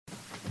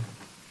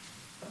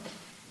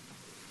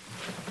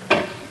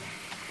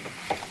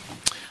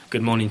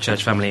Good morning,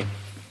 church family.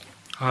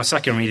 Our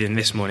second reading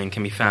this morning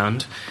can be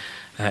found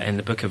in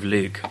the book of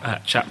Luke,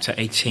 chapter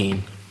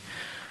 18,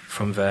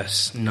 from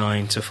verse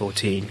 9 to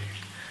 14.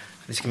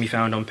 This can be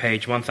found on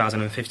page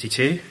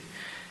 1052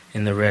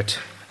 in the red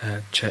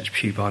church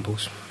pew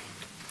Bibles.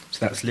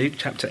 So that's Luke,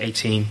 chapter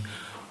 18,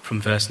 from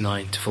verse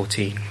 9 to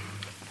 14.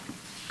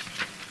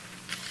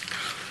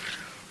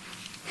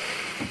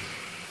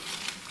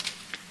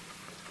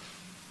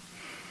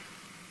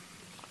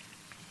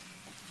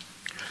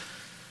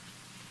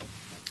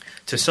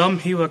 To some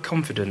who were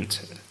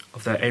confident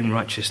of their own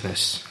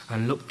righteousness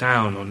and looked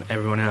down on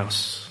everyone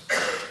else,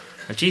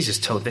 Jesus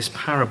told this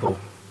parable.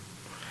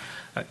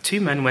 Two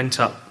men went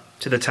up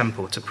to the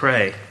temple to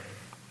pray,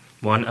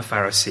 one a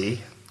Pharisee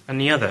and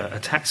the other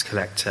a tax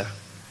collector.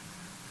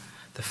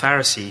 The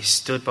Pharisee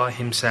stood by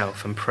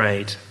himself and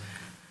prayed,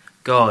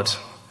 "God,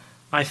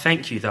 I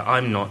thank you that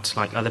I'm not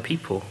like other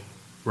people,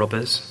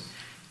 robbers,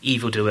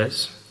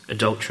 evildoers,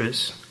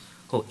 adulterers,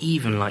 or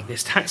even like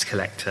this tax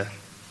collector.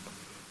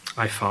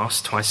 I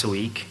fast twice a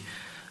week,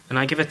 and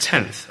I give a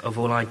tenth of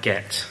all I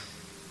get."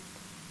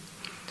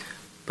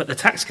 But the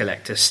tax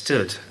collector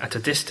stood at a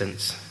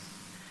distance.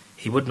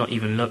 He would not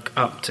even look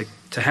up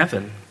to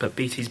heaven, but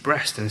beat his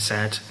breast and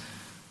said,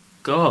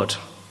 "God,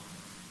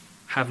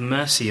 have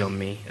mercy on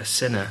me, a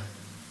sinner."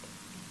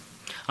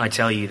 I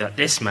tell you that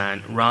this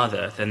man,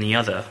 rather than the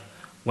other,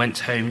 went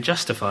home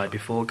justified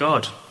before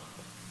God.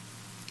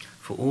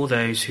 For all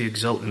those who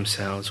exalt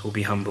themselves will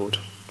be humbled,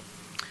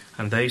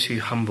 and those who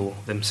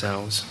humble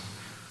themselves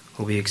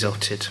will be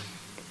exalted.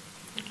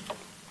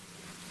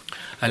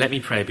 Let me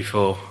pray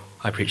before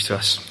I preach to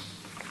us.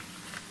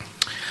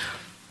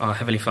 Our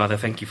Heavenly Father,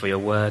 thank you for your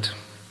word.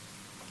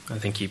 I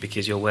thank you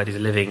because your word is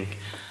living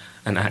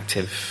and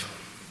active.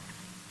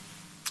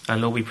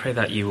 And Lord, we pray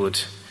that you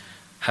would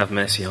have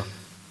mercy on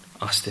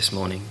us this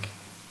morning.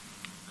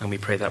 And we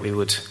pray that we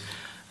would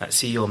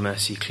see your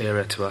mercy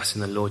clearer to us in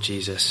the Lord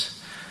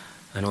Jesus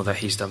and all that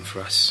he's done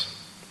for us.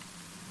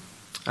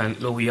 And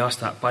Lord, we ask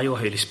that by your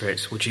Holy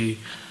Spirit, would you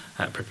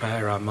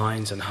prepare our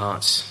minds and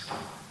hearts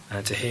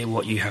to hear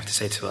what you have to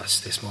say to us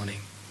this morning.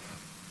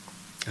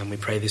 And we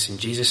pray this in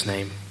Jesus'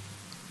 name.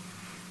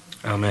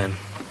 Amen.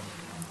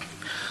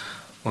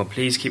 Well,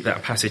 please keep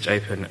that passage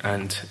open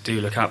and do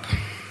look up.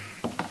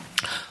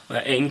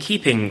 In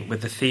keeping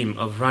with the theme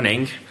of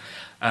running,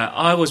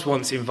 I was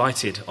once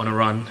invited on a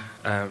run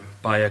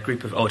by a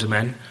group of older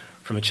men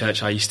from a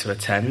church I used to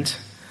attend.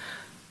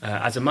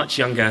 As a much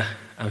younger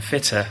and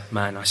fitter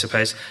man, I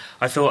suppose,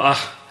 I thought,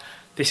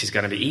 this is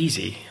going to be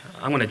easy.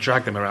 I'm going to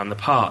drag them around the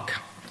park.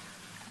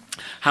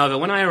 However,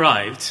 when I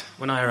arrived,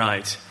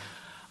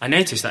 I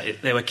noticed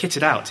that they were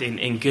kitted out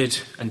in good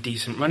and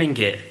decent running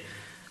gear.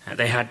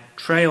 They had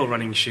trail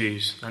running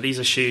shoes. Now, these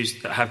are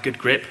shoes that have good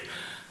grip,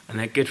 and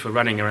they're good for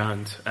running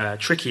around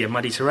tricky and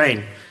muddy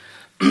terrain.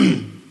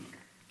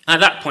 At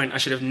that point, I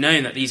should have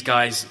known that these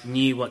guys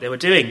knew what they were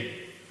doing.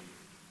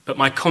 But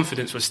my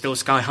confidence was still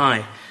sky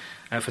high.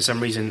 For some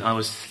reason, I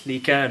was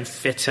sleeker and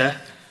fitter,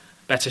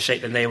 better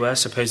shape than they were,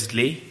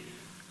 supposedly.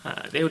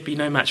 They would be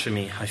no match for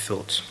me, I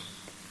thought.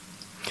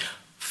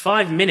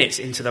 5 minutes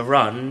into the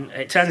run,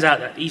 it turns out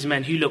that these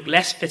men who looked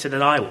less fitter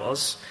than I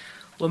was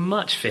were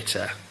much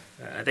fitter.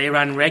 They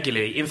ran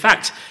regularly. In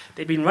fact,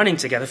 they'd been running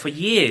together for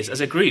years as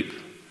a group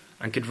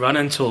and could run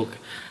and talk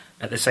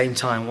at the same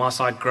time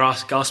whilst I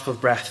gasped for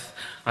breath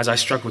as I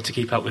struggled to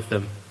keep up with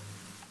them.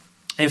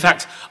 In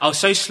fact, I was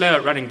so slow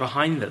at running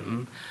behind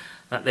them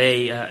that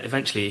they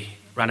eventually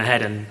ran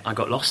ahead and I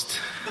got lost.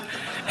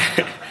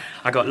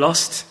 I got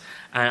lost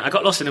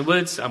in the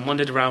woods and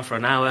wandered around for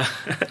an hour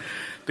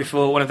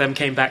before one of them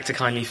came back to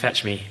kindly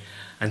fetch me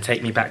and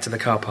take me back to the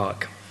car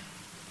park.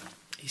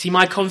 You see,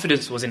 my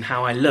confidence was in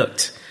how I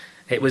looked.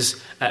 It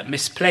was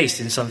misplaced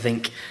in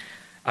something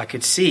I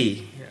could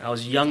see. I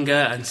was younger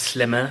and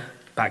slimmer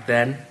back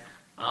then.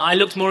 I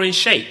looked more in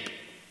shape.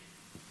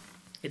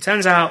 It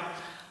turns out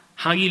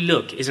how you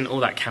look isn't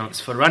all that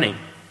counts for running.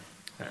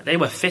 They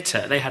were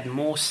fitter, they had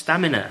more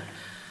stamina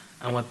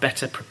and were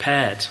better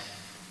prepared.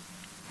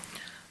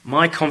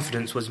 My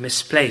confidence was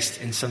misplaced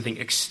in something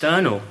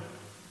external,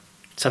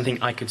 something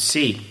I could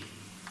see.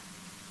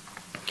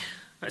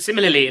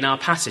 Similarly, in our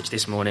passage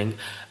this morning,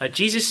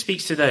 Jesus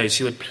speaks to those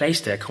who had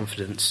placed their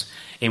confidence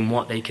in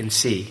what they can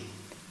see,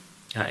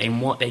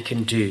 in what they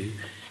can do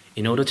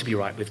in order to be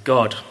right with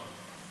God.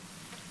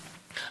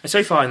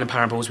 So far in the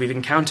parables, we've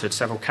encountered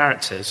several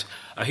characters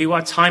who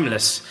are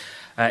timeless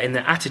in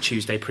the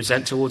attitudes they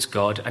present towards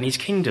God and his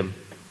kingdom.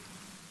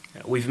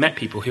 We've met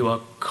people who are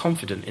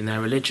confident in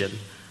their religion,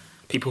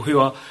 people who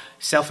are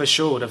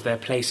self-assured of their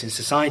place in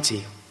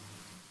society,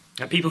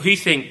 people who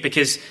think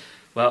because,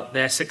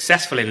 they're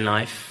successful in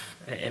life,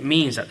 it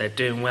means that they're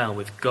doing well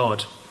with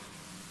God.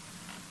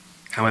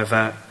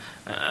 However,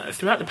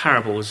 throughout the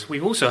parables,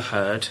 we've also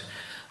heard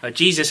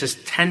Jesus has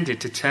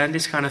tended to turn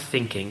this kind of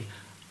thinking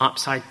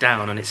upside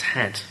down on its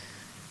head.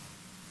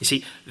 You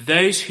see,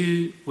 those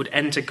who would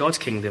enter God's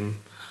kingdom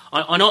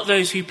are not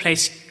those who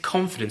place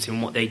confidence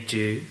in what they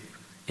do,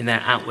 in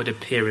their outward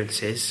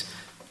appearances,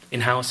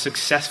 in how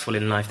successful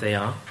in life they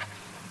are.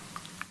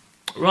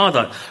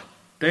 Rather,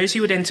 those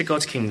who would enter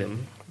God's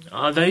kingdom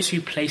are those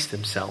who place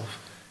themselves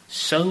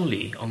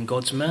solely on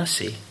God's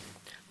mercy,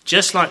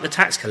 just like the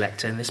tax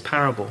collector in this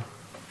parable.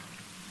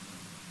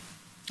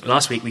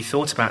 Last week we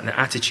thought about the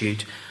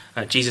attitude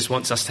Jesus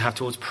wants us to have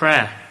towards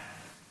prayer.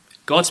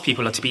 God's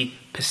people are to be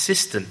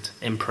persistent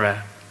in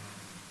prayer.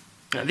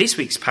 This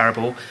week's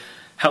parable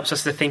helps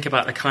us to think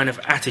about the kind of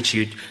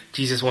attitude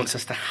Jesus wants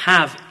us to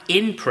have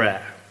in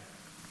prayer.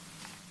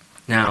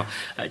 Now,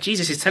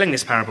 Jesus is telling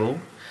this parable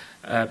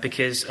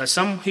because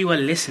some who were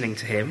listening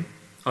to him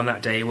on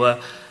that day were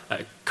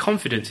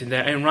confident in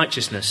their own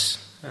righteousness.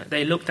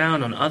 They looked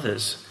down on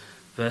others.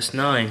 Verse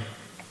 9.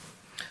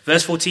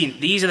 Verse 14,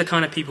 these are the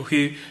kind of people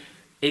who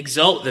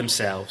exalt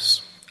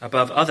themselves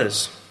above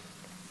others.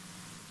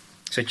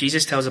 So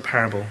Jesus tells a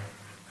parable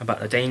about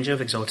the danger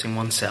of exalting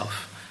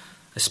oneself,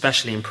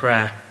 especially in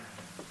prayer.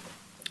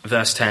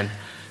 Verse 10,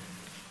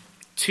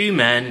 2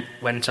 men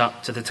went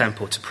up to the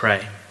temple to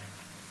pray.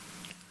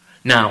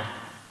 Now,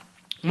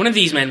 one of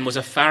these men was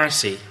a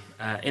Pharisee.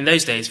 In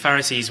those days,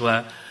 Pharisees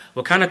were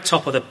kind of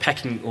top of the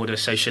pecking order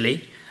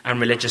socially and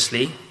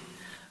religiously.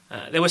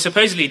 They were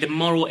supposedly the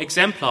moral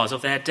exemplars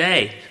of their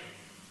day.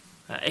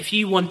 If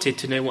you wanted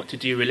to know what to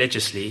do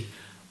religiously,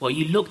 well,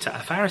 you looked at a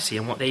Pharisee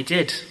and what they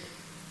did.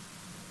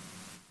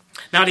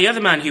 Now, the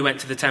other man who went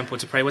to the temple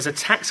to pray was a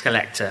tax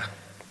collector.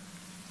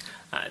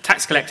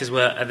 Tax collectors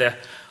were at the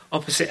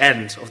opposite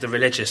end of the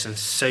religious and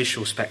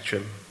social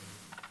spectrum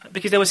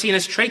because they were seen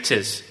as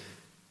traitors,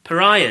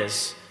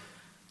 pariahs,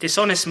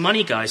 dishonest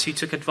money guys who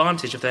took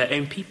advantage of their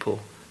own people,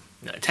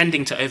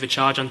 tending to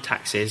overcharge on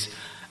taxes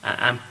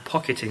and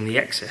pocketing the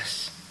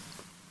excess.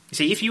 You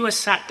see, if you were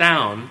sat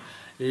down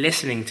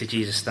listening to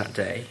Jesus that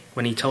day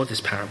when he told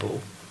this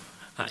parable,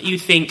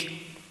 you'd think,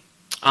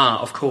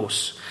 of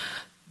course,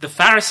 the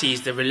Pharisee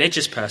is the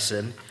religious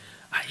person,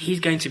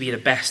 he's going to be the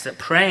best at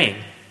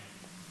praying.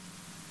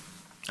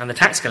 And the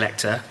tax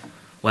collector,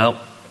 well,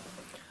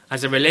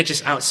 as a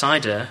religious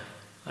outsider,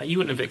 you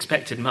wouldn't have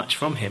expected much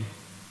from him.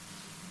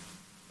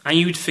 And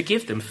you would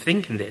forgive them for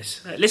thinking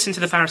this. Listen to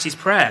the Pharisee's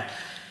prayer.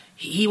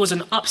 He was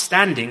an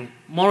upstanding,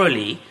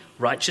 morally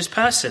righteous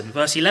person.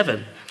 Verse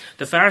 11,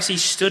 the Pharisee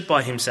stood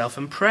by himself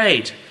and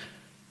prayed,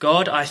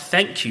 God, I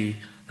thank you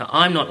that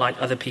I'm not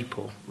like other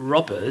people,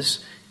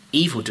 robbers,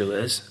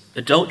 evildoers,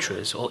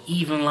 adulterers, or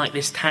even like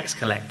this tax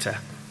collector.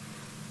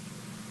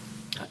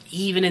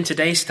 Even in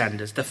today's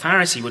standards, the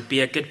Pharisee would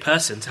be a good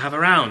person to have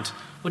around,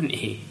 wouldn't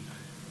he?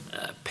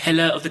 A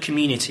pillar of the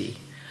community,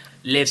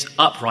 lives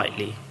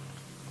uprightly.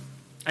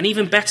 And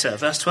even better,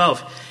 verse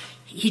 12,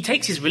 he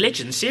takes his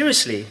religion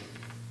seriously.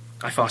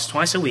 I fast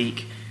twice a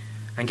week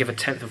and give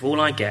 1/10 of all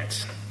I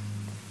get.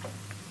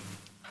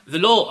 The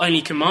law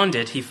only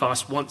commanded he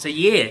fast once a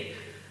year,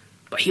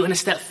 but he went a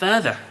step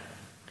further.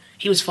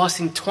 He was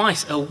fasting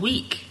twice a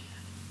week.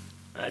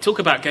 Talk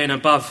about going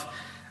above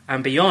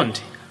and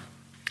beyond.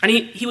 And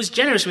he was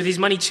generous with his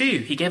money too.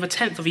 He gave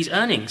 1/10 of his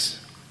earnings.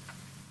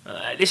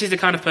 This is the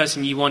kind of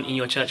person you want in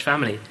your church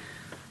family.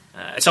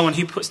 Someone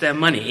who puts their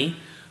money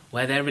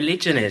where their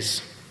religion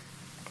is.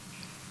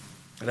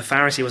 The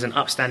Pharisee was an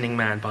upstanding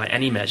man by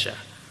any measure.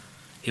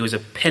 He was a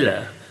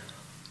pillar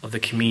of the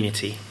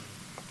community.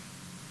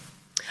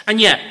 And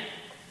yet,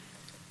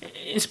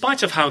 in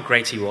spite of how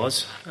great he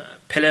was,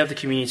 pillar of the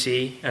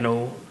community and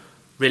all,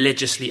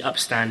 religiously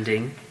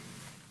upstanding,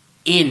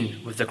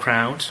 in with the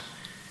crowd,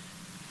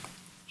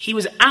 he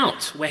was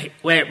out where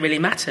it really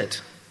mattered.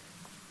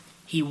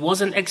 He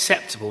wasn't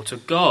acceptable to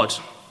God.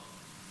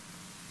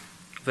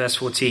 Verse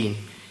 14,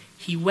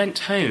 he went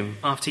home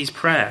after his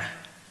prayer,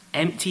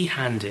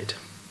 empty-handed.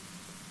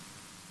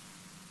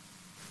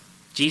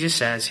 Jesus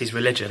says his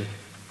religion,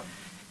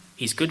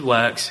 his good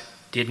works,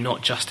 did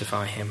not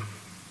justify him.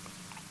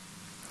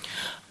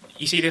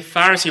 You see, the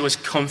Pharisee was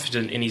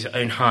confident in his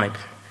own hype,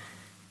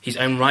 his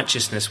own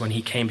righteousness when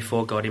he came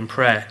before God in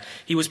prayer.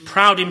 He was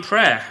proud in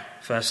prayer,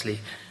 firstly.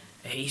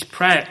 His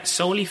prayer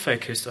solely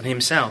focused on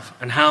himself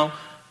and how,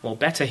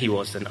 better he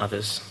was than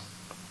others.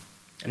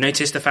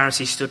 Notice the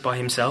Pharisee stood by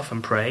himself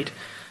and prayed.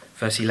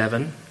 Verse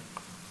 11.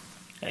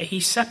 He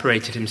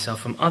separated himself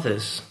from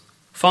others.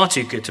 Far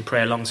too good to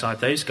pray alongside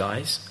those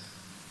guys.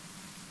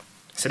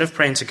 Instead of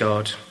praying to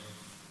God,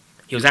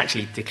 he was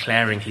actually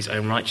declaring his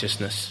own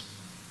righteousness.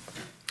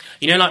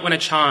 You know, like when a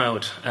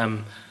child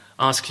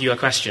asks you a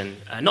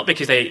question, not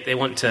because they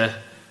want to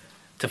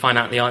find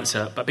out the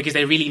answer, but because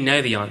they really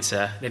know the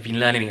answer. They've been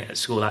learning it at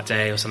school that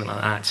day or something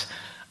like that.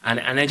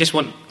 And they just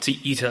want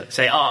you to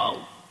say,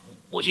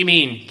 what do you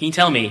mean? Can you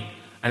tell me?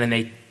 And then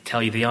they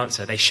tell you the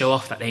answer. They show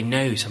off that they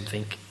know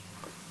something.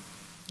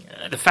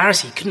 The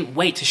Pharisee couldn't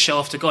wait to show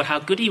off to God how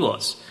good he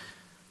was.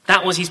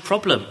 That was his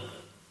problem.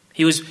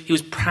 He was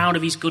proud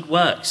of his good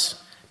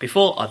works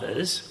before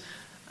others,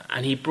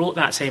 and he brought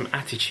that same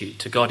attitude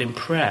to God in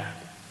prayer.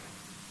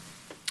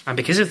 And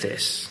because of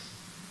this,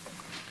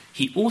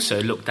 he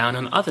also looked down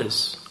on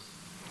others.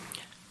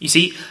 You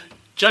see,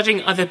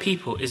 judging other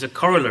people is a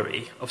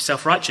corollary of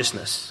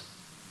self-righteousness.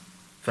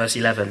 Verse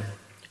 11,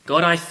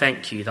 God, I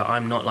thank you that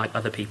I'm not like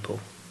other people,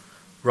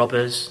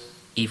 robbers,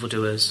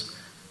 evildoers,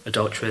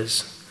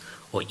 adulterers,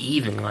 or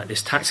even like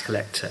this tax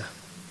collector.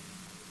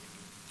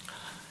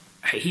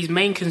 His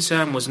main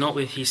concern was not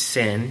with his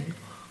sin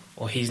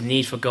or his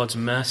need for God's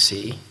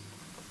mercy.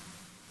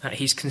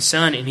 His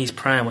concern in his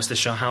prayer was to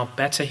show how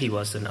better he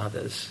was than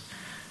others.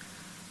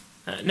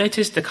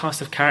 Notice the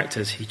cast of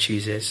characters he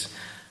chooses.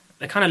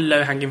 They're kind of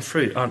low-hanging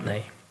fruit, aren't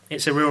they?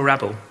 It's a real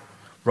rabble.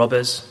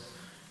 Robbers,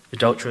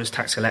 adulterers,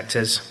 tax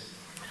collectors.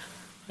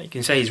 You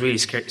can say he's really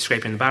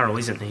scraping the barrel,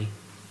 isn't he?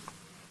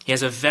 He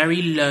has a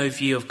very low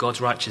view of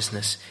God's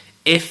righteousness,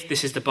 if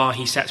this is the bar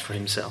he sets for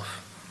himself.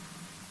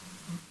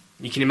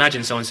 You can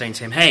imagine someone saying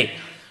to him, hey,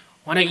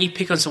 why don't you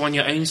pick on someone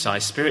your own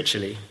size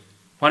spiritually?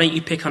 Why don't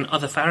you pick on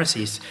other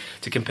Pharisees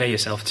to compare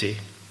yourself to?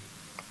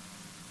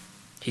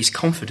 His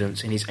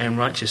confidence in his own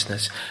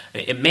righteousness,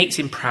 it makes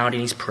him proud in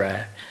his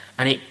prayer,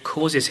 and it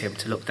causes him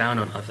to look down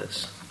on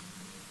others.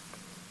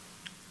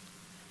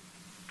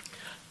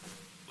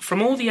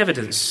 From all the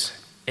evidence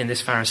in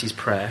this Pharisee's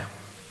prayer,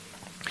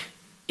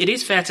 it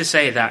is fair to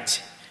say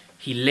that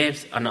he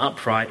lived an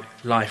upright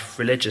life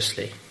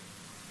religiously.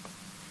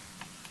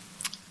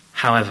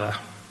 However,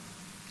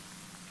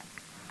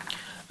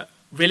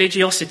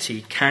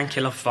 religiosity can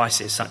kill off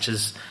vices such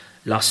as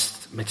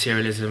lust,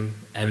 materialism,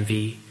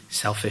 envy,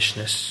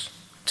 selfishness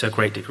to a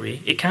great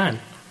degree. It can.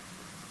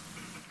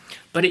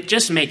 But it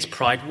just makes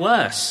pride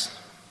worse.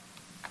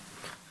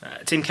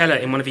 Tim Keller,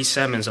 in one of his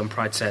sermons on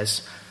pride,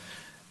 says,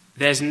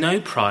 "There's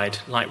no pride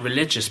like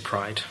religious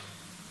pride.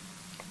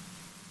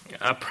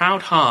 A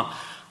proud heart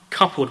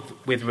coupled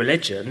with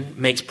religion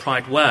makes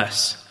pride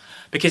worse,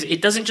 because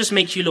it doesn't just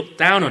make you look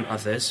down on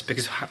others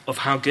because of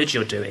how good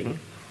you're doing.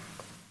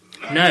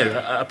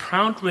 No, a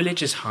proud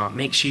religious heart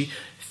makes you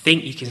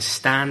think you can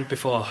stand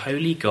before a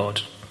holy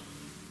God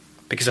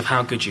because of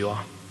how good you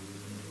are."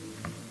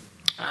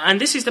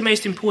 And this is the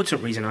most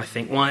important reason, I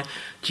think, why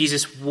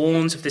Jesus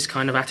warns of this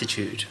kind of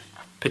attitude,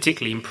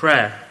 particularly in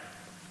prayer.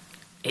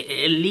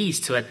 It leads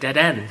to a dead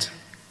end.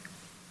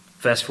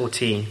 Verse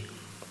 14,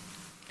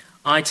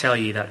 "I tell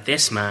you that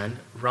this man,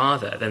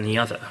 rather than the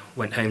other,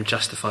 went home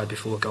justified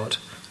before God.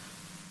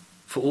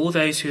 For all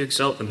those who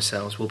exalt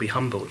themselves will be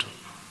humbled,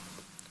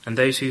 and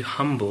those who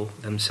humble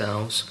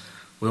themselves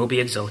will be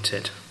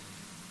exalted."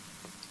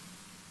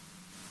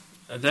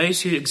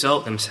 Those who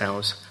exalt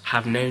themselves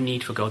have no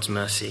need for God's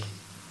mercy.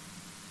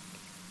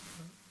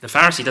 The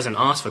Pharisee doesn't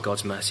ask for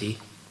God's mercy,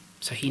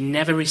 so he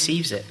never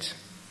receives it.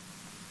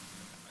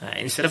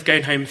 Instead of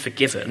going home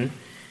forgiven,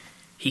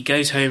 he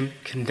goes home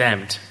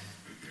condemned.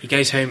 He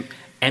goes home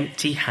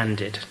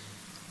empty-handed.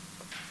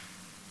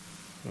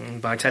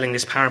 By telling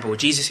this parable,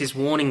 Jesus is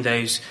warning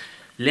those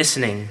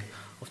listening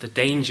of the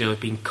danger of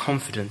being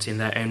confident in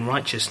their own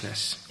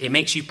righteousness. It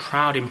makes you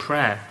proud in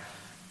prayer.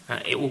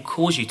 It will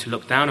cause you to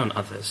look down on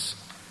others,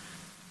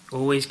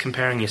 always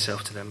comparing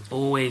yourself to them,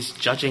 always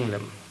judging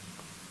them.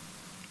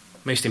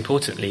 Most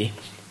importantly,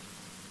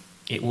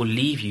 it will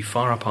leave you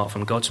far apart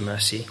from God's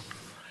mercy.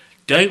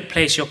 Don't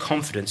place your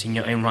confidence in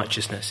your own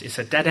righteousness. It's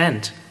a dead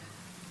end.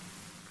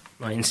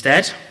 Right,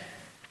 instead,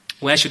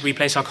 where should we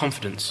place our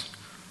confidence?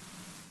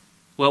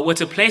 Well, we're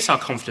to place our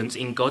confidence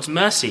in God's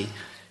mercy,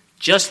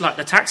 just like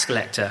the tax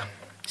collector.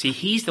 See,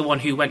 he's the one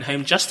who went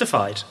home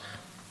justified.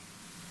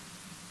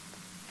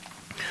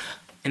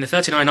 In the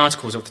 39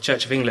 Articles of the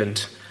Church of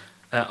England,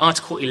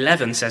 Article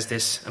 11 says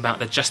this about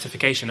the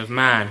justification of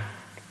man.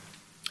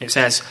 It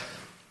says,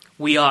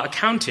 "We are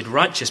accounted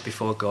righteous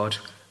before God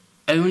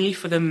only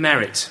for the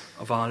merit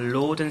of our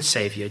Lord and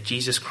Saviour,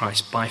 Jesus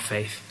Christ, by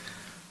faith,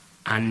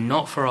 and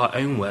not for our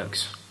own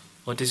works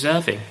or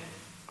deserving."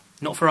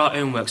 Not for our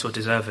own works or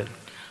deserving,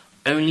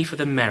 only for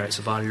the merits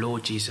of our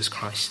Lord Jesus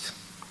Christ.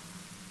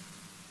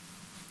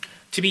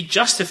 To be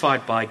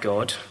justified by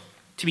God,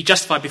 to be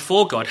justified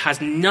before God,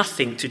 has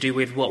nothing to do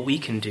with what we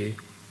can do.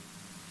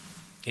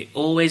 It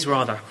always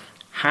rather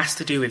has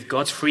to do with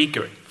God's free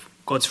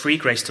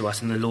grace to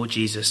us in the Lord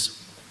Jesus.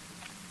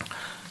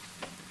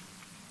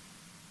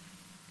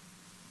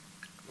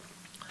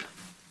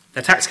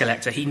 The tax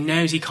collector, he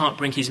knows he can't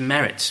bring his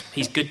merits,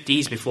 his good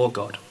deeds before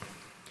God.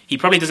 He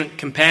probably doesn't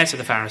compare to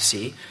the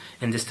Pharisee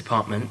in this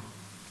department.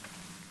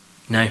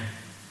 No.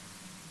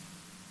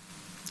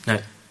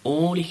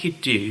 All he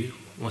could do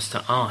was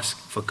to ask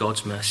for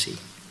God's mercy.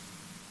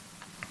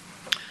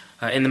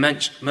 In The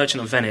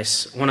Merchant of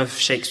Venice, one of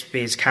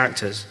Shakespeare's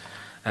characters,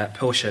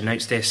 Portia,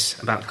 notes this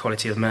about the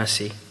quality of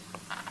mercy.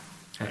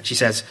 She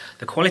says,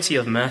 "The quality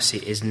of mercy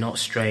is not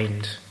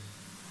strained.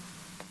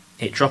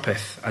 It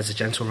droppeth as a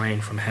gentle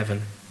rain from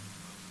heaven."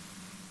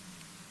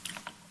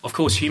 Of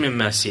course, human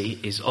mercy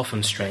is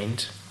often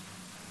strained.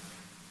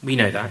 We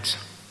know that.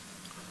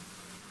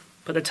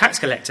 But the tax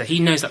collector, he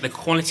knows that the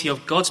quality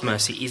of God's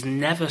mercy is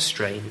never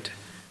strained.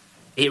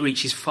 It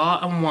reaches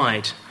far and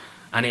wide,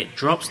 and it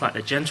drops like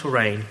the gentle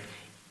rain,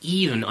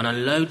 even on a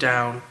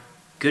low-down,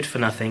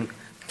 good-for-nothing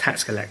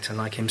tax collector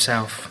like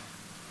himself.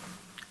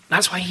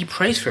 That's why he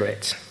prays for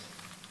it.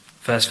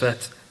 Verse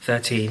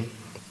 13.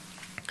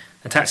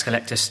 The tax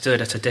collector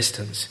stood at a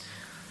distance.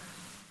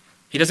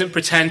 He doesn't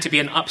pretend to be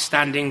an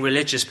upstanding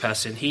religious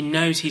person. He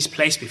knows his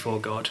place before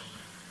God.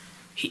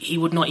 He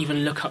would not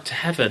even look up to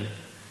heaven.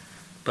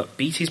 but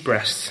beat his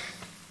breast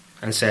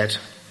and said,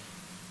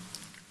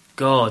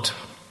 God,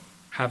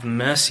 have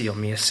mercy on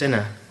me, a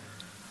sinner.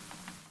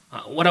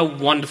 What a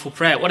wonderful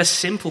prayer. What a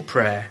simple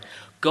prayer.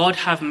 God,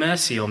 have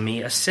mercy on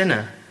me, a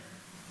sinner.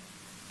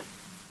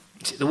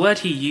 The word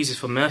he uses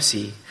for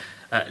mercy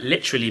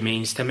literally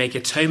means to make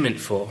atonement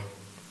for.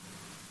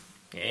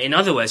 In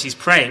other words, he's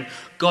praying,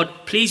 God,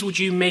 please would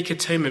you make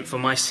atonement for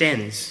my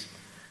sins?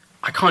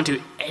 I can't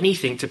do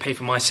anything to pay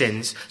for my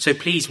sins, so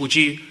please would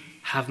you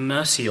have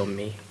mercy on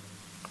me?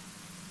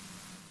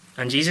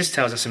 And Jesus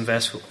tells us in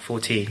verse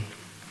 14,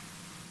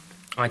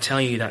 I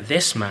tell you that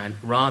this man,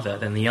 rather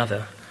than the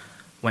other,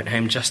 went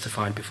home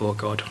justified before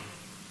God.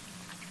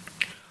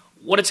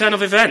 What a turn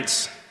of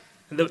events.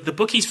 The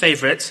bookie's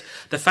favourite,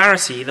 the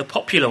Pharisee, the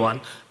popular one,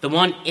 the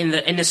one in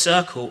the inner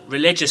circle,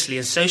 religiously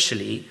and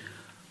socially,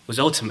 was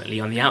ultimately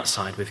on the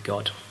outside with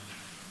God.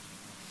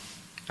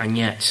 And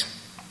yet,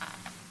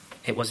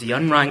 it was the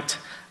unranked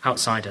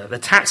outsider, the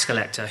tax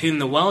collector, whom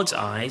the world's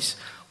eyes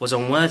was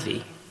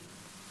unworthy.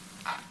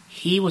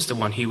 He was the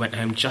one who went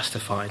home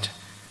justified,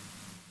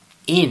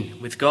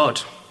 in with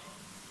God.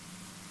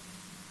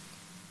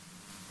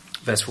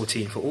 Verse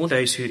 14, for all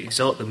those who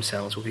exalt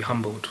themselves will be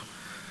humbled,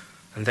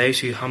 and those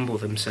who humble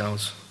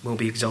themselves will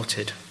be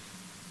exalted.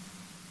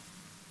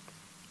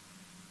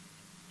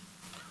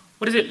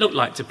 What does it look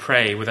like to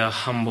pray with a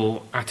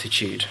humble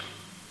attitude?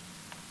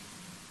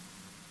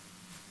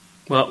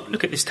 Well,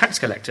 look at this tax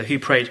collector who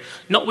prayed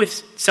not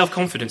with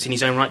self-confidence in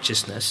his own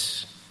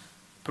righteousness,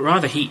 but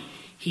rather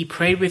he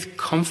prayed with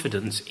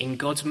confidence in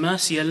God's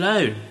mercy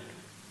alone.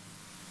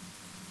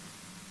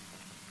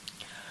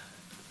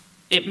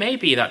 It may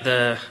be that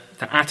the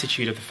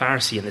attitude of the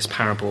Pharisee in this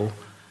parable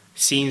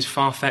seems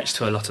far-fetched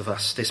to a lot of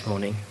us this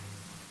morning.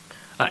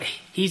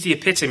 He's the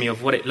epitome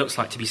of what it looks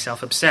like to be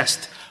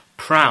self-obsessed,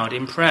 proud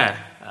in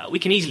prayer. We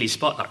can easily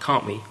spot that,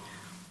 can't we?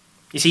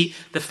 You see,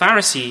 the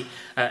Pharisee,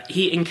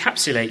 he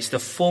encapsulates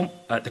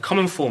the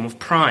common form of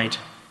pride,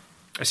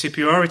 a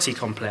superiority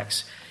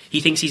complex.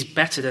 He thinks he's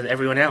better than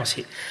everyone else.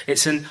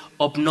 It's an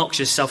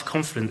obnoxious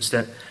self-confidence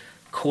that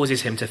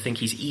causes him to think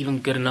he's even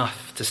good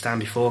enough to stand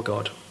before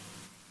God.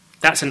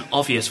 That's an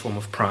obvious form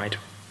of pride.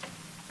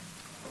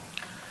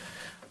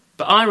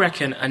 But I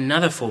reckon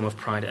another form of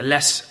pride, a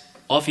less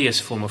obvious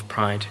form of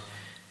pride,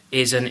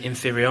 is an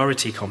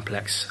inferiority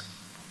complex.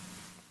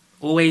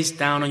 Always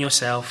down on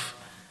yourself,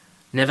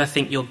 never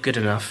think you're good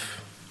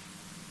enough.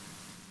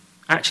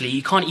 Actually,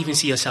 you can't even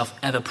see yourself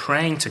ever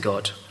praying to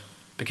God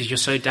because you're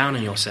so down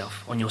on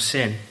yourself, on your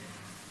sin.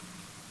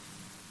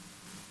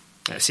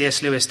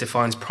 C.S. Lewis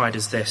defines pride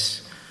as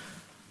this: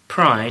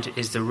 pride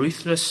is the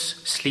ruthless,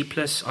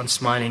 sleepless,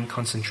 unsmiling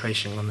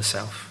concentration on the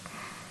self.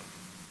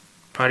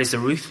 Pride is the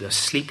ruthless,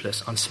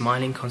 sleepless,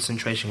 unsmiling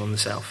concentration on the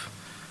self.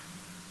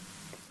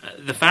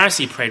 The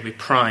Pharisee prayed with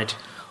pride.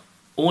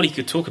 All he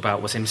could talk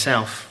about was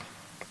himself.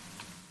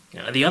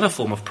 The other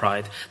form of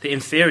pride, the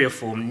inferior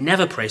form,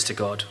 never prays to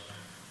God,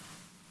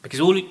 because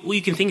all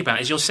you can think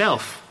about is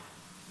yourself,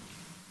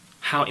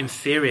 how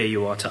inferior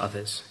you are to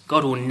others.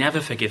 God will never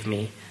forgive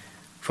me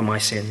for my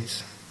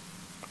sins.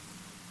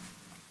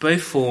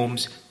 Both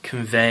forms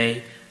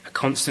convey a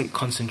constant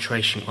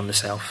concentration on the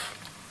self.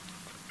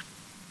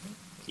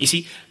 You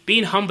see,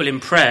 being humble in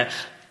prayer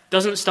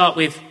doesn't start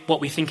with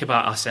what we think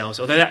about ourselves,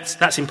 although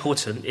that's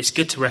important. It's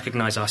good to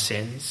recognise our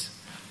sins.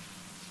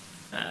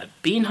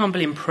 Being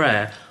humble in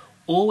prayer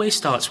always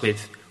starts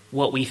with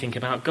what we think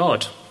about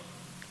God.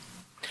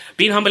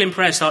 Being humble in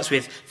prayer starts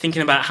with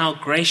thinking about how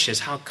gracious,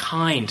 how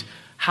kind,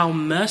 how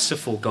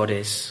merciful God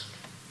is.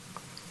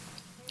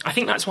 I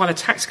think that's why the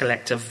tax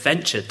collector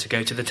ventured to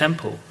go to the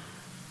temple.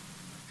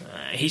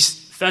 His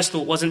first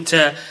thought wasn't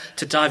to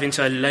dive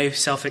into a low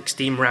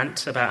self-esteem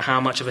rant about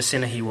how much of a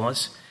sinner he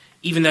was,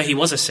 even though he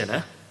was a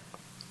sinner.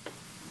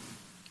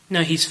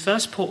 No, his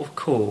first port of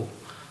call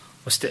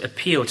was to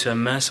appeal to a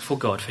merciful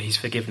God for his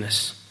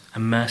forgiveness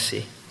and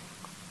mercy.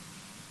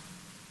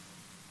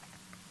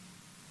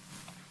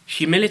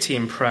 Humility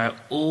in prayer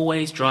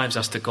always drives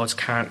us to God's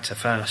character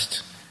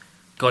first.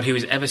 God who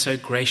is ever so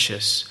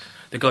gracious,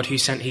 the God who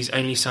sent his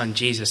only son,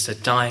 Jesus, to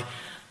die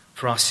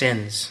for our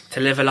sins, to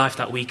live a life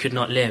that we could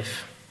not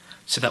live,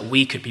 so that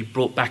we could be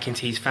brought back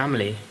into his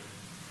family.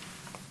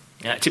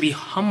 To be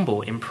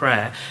humble in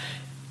prayer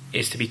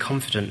is to be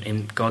confident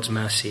in God's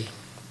mercy,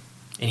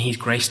 in his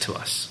grace to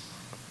us.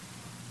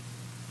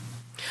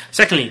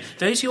 Secondly,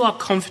 those who are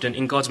confident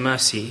in God's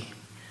mercy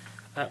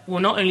will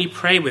not only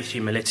pray with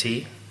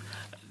humility,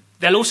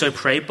 they'll also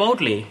pray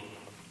boldly.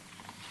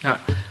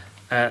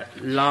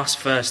 Last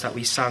verse that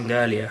we sang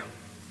earlier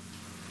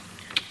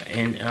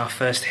in our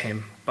first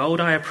hymn, bold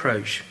I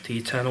approach the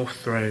eternal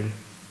throne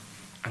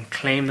and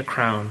claim the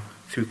crown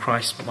through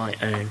Christ my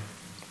own.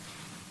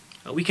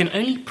 We can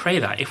only pray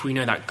that if we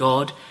know that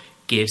God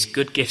gives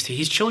good gifts to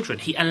his children.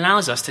 He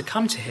allows us to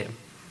come to him.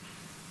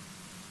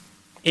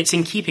 It's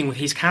in keeping with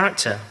his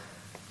character.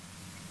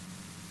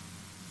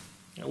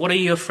 What are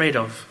you afraid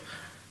of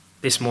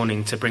this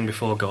morning to bring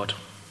before God?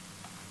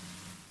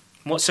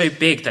 What's so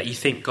big that you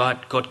think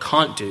God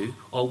can't do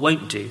or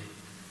won't do?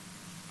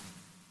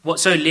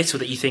 What's so little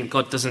that you think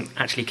God doesn't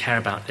actually care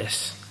about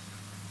this?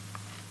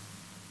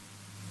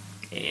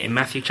 In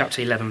Matthew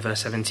chapter 11,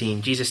 verse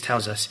 17, Jesus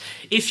tells us,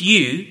 "If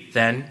you,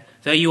 then,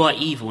 though you are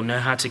evil, know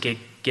how to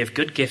give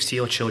good gifts to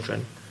your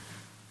children,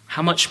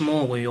 how much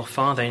more will your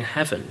Father in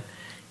heaven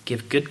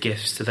give good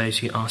gifts to those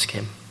who ask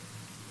him?"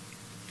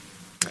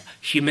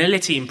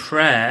 Humility in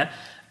prayer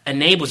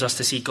enables us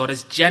to see God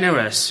as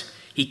generous.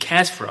 He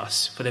cares for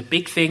us, for the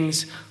big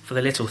things, for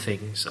the little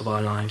things of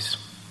our lives.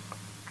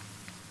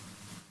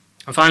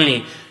 And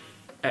finally,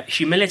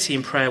 humility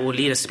in prayer will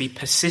lead us to be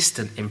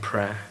persistent in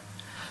prayer,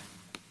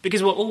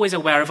 because we're always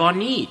aware of our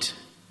need,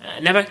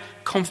 never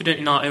confident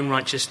in our own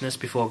righteousness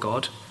before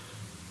God.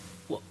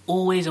 We're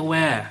always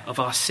aware of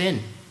our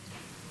sin.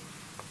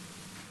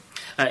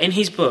 In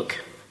his book,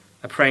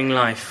 A Praying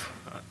Life,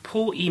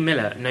 Paul E.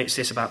 Miller notes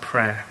this about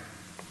prayer.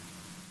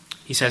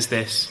 He says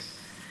this: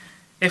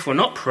 "If we're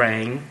not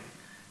praying,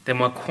 then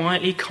we're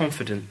quietly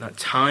confident that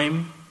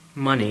time,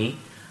 money,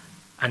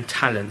 and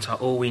talent are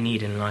all we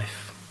need in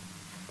life.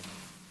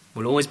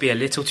 We'll always be a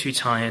little too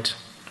tired,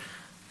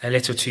 a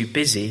little too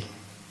busy.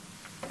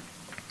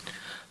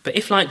 But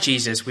if, like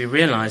Jesus, we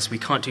realize we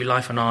can't do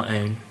life on our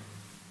own,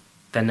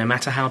 then no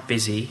matter how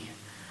busy,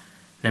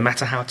 no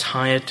matter how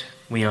tired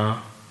we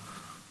are,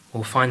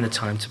 we'll find the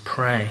time to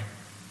pray."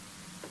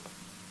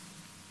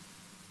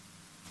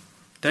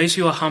 Those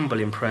who are humble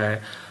in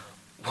prayer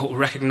will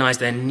recognize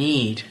their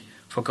need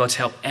for God's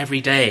help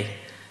every day.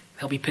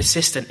 They'll be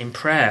persistent in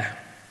prayer.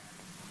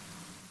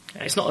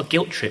 It's not a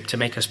guilt trip to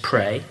make us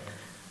pray.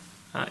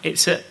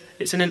 It's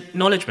an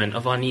acknowledgement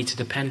of our need to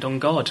depend on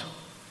God.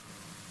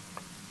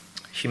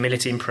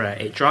 Humility in prayer,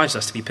 it drives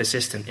us to be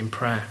persistent in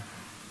prayer.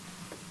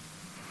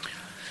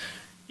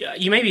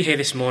 You may be here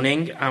this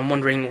morning and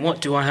wondering,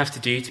 what do I have to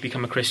do to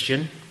become a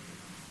Christian?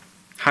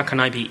 How can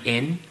I be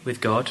in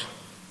with God?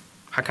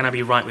 How can I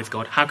be right with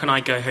God? How can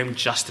I go home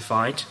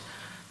justified,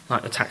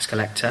 like the tax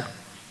collector?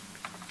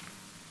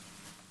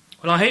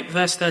 Well, I hope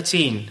verse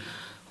 13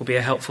 will be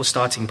a helpful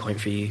starting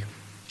point for you.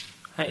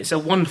 It's a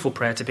wonderful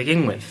prayer to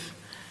begin with.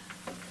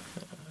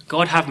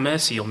 God, have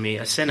mercy on me,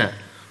 a sinner.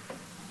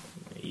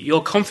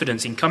 Your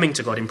confidence in coming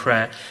to God in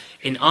prayer,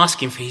 in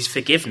asking for his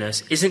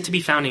forgiveness, isn't to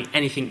be found in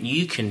anything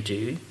you can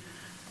do.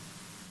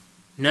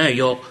 No,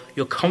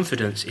 your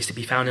confidence is to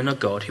be found in a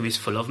God who is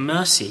full of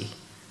mercy.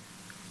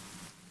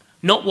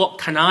 Not what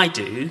can I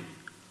do,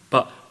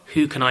 but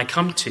who can I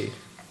come to?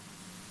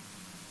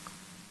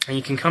 And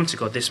you can come to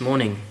God this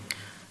morning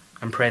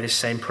and pray this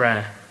same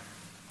prayer,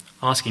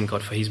 asking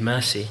God for his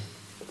mercy.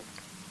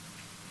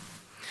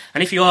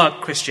 And if you are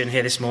a Christian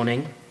here this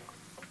morning,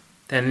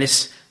 then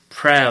this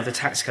prayer of the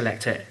tax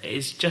collector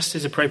is just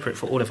as appropriate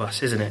for all of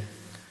us, isn't it?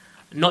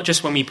 Not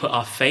just when we put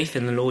our faith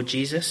in the Lord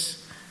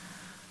Jesus,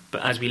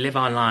 but as we live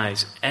our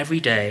lives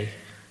every day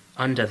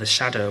under the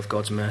shadow of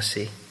God's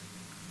mercy.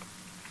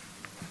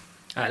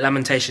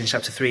 Lamentations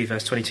chapter 3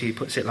 verse 22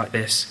 puts it like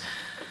this: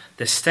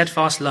 "The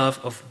steadfast love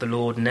of the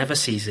Lord never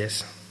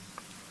ceases.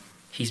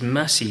 His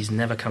mercies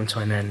never come to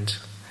an end.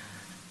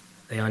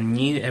 They are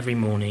new every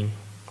morning.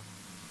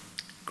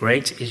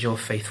 Great is your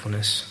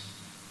faithfulness."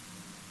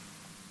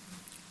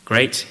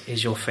 Great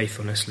is your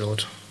faithfulness,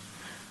 Lord.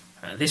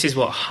 This is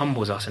what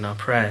humbles us in our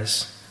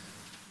prayers,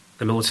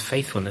 the Lord's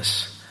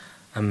faithfulness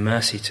and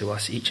mercy to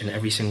us each and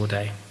every single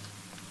day.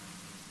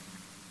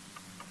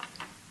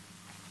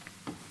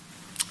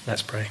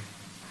 Let's pray.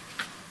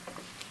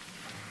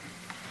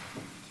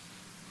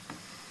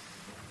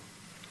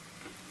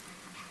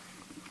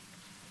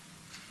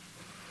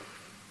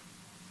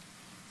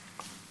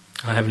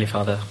 Our Heavenly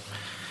Father,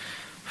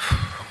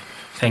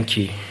 thank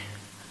you,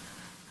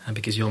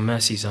 because your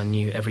mercies are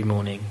new every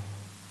morning.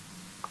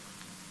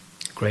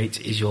 Great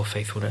is your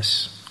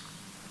faithfulness.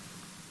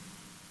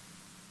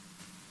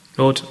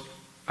 Lord,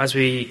 as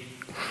we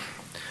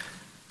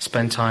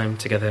spend time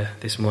together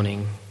this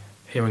morning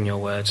hearing your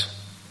word,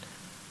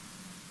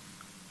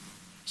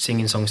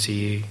 singing songs to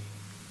you,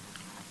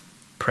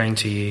 praying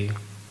to you,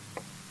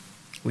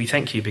 we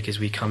thank you because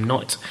we come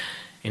not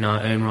in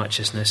our own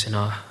righteousness, in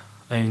our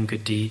own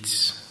good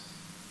deeds,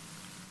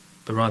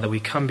 but rather we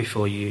come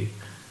before you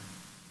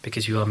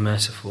because you are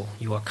merciful,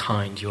 you are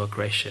kind, you are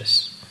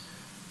gracious.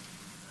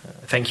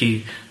 Thank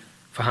you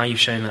for how you've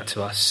shown that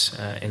to us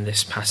in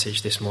this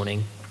passage this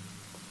morning.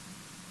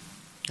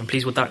 And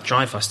please would that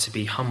drive us to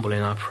be humble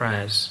in our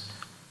prayers,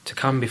 to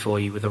come before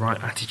you with the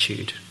right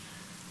attitude,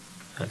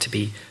 to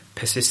be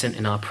persistent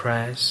in our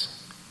prayers,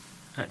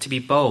 to be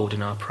bold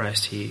in our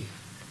prayers to you,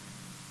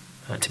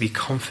 to be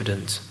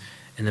confident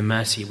in the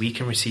mercy we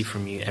can receive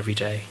from you every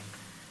day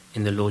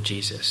in the Lord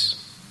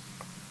Jesus.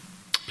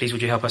 Please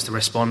would you help us to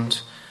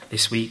respond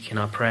this week in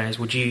our prayers?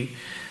 Would you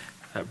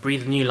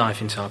breathe new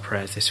life into our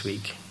prayers this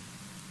week?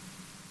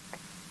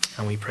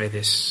 And we pray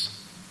this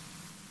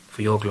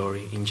for your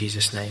glory in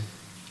Jesus' name.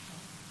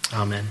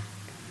 Amen.